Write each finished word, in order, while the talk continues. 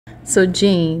So,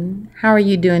 Gene, how are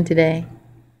you doing today?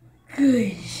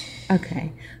 Good.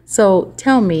 Okay. So,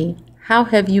 tell me, how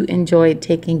have you enjoyed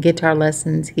taking guitar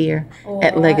lessons here A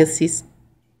at lot. Legacy's?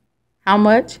 How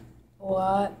much? A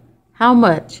lot. How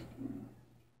much?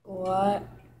 A lot.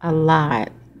 A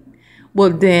lot.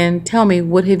 Well, then tell me,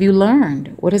 what have you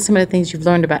learned? What are some of the things you've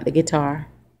learned about the guitar?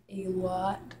 A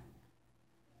lot.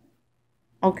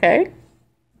 Okay.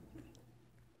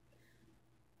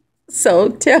 So,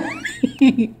 tell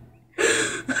me.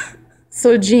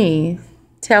 So, Gene,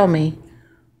 tell me,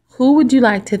 who would you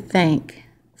like to thank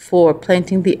for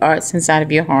planting the arts inside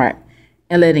of your heart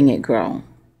and letting it grow?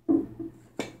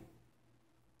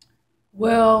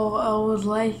 Well, I would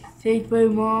like to thank my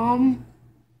mom,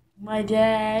 my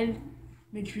dad,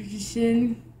 Mitch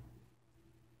Richardson,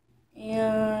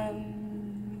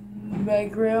 and my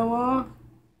grandma,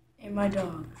 and my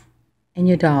dog. And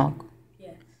your dog.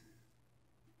 Yes.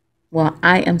 Well,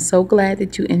 I am so glad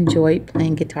that you enjoyed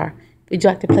playing guitar. Would you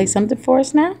like to play something for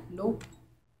us now? Nope.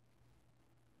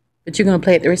 But you're going to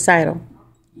play at the recital.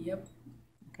 Yep.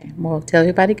 Okay, well, tell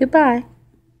everybody goodbye.